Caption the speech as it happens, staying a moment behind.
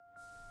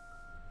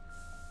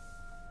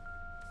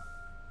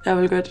Jeg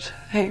ville godt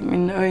have, at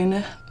mine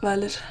øjne var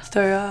lidt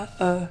større,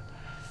 og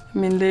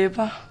mine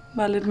læber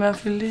var lidt mere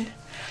fyldige.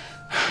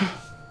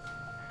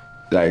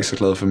 Jeg er ikke så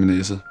glad for min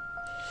næse.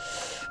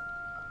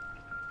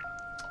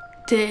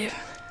 Det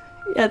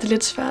er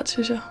lidt svært,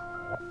 synes jeg.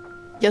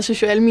 Jeg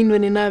synes jo, alle mine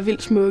veninder er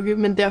vildt smukke,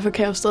 men derfor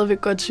kan jeg jo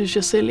stadigvæk godt synes, at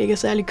jeg selv ikke er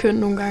særlig køn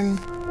nogle gange.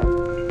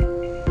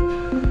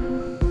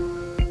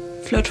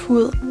 Flot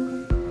hud.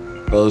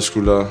 Brede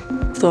skuldre.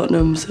 Stor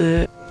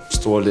numse.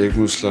 Store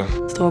lægmuskler.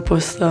 Store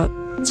bryster.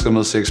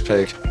 Trimmet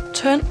sixpack.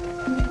 Tynd.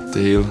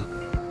 Det hele.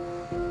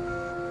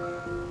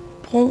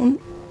 Brun.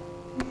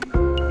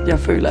 Jeg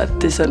føler, at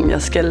det er sådan,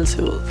 jeg skal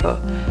se ud for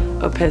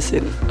at passe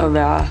ind og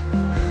være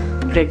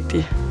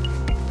rigtig.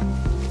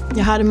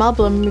 Jeg har det meget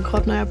bedre med min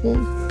krop, når jeg er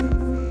brun.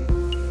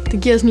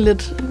 Det giver sådan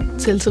lidt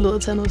selvtillid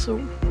at tage noget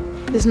sol.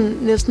 Det er sådan,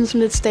 næsten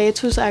sådan lidt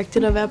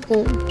statusagtigt at være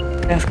brun.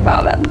 Jeg skal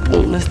bare være den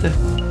bruneste.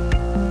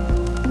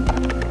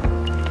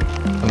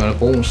 Når man er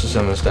brun, så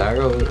ser man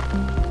stærkere ud.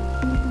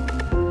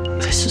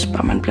 Jeg synes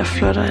bare, man bliver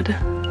flottere af det.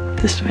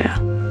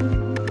 Desværre.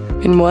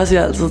 Min mor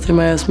siger altid til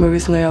mig, at jeg er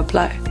smukkest, når jeg er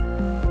bleg.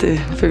 Det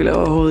føler jeg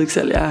overhovedet ikke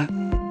selv, jeg er.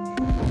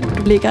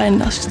 Du ligger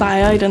ind og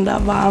steger i den der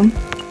varme.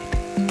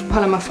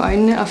 Holder mig for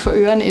øjnene og for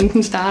ørerne, inden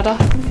den starter.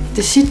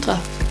 Det sidrer.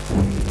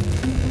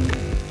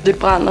 Det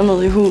brænder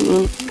ned i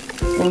huden.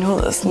 Min hud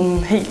er sådan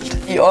helt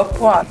i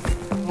oprør.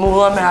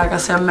 Modermærker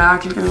ser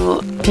mærkeligt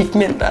ud.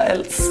 Pigmenter,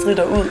 alt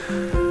stritter ud.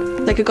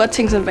 Jeg kan godt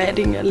tænke sådan, hvad er det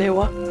egentlig, jeg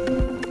laver?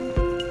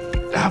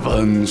 Jeg har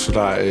været en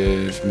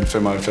Solariet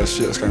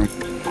 75-80 gange.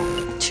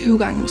 20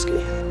 gange måske.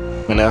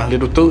 Man er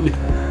lidt udødelig.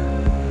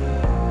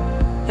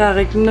 Jeg er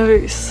rigtig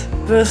nervøs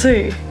for at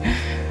se,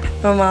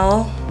 hvor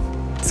meget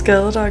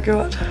skade der er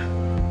gjort.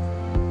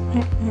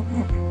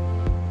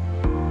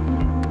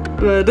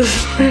 Hvad er det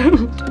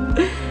slemt?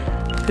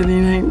 Det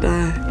ligner en, der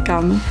er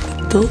gammel.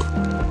 Død.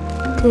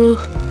 Gud.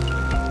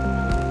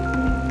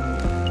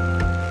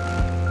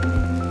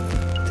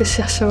 Det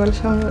ser så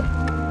voldsomt ud.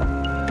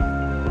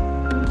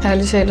 Jeg er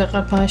lige talt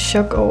ret meget i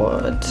chok over,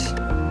 at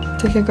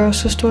det kan gøre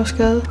så stor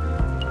skade.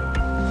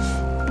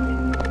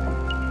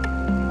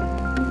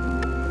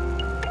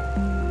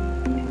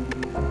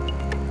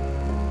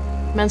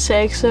 Man ser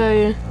ikke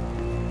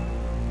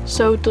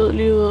så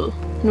udødelig ud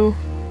nu.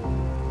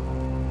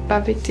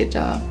 Bare vigtigt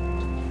at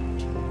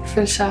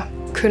føle sig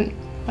køn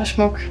og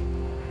smuk.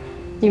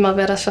 Lige meget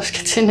hvad der så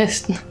skal til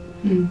næsten.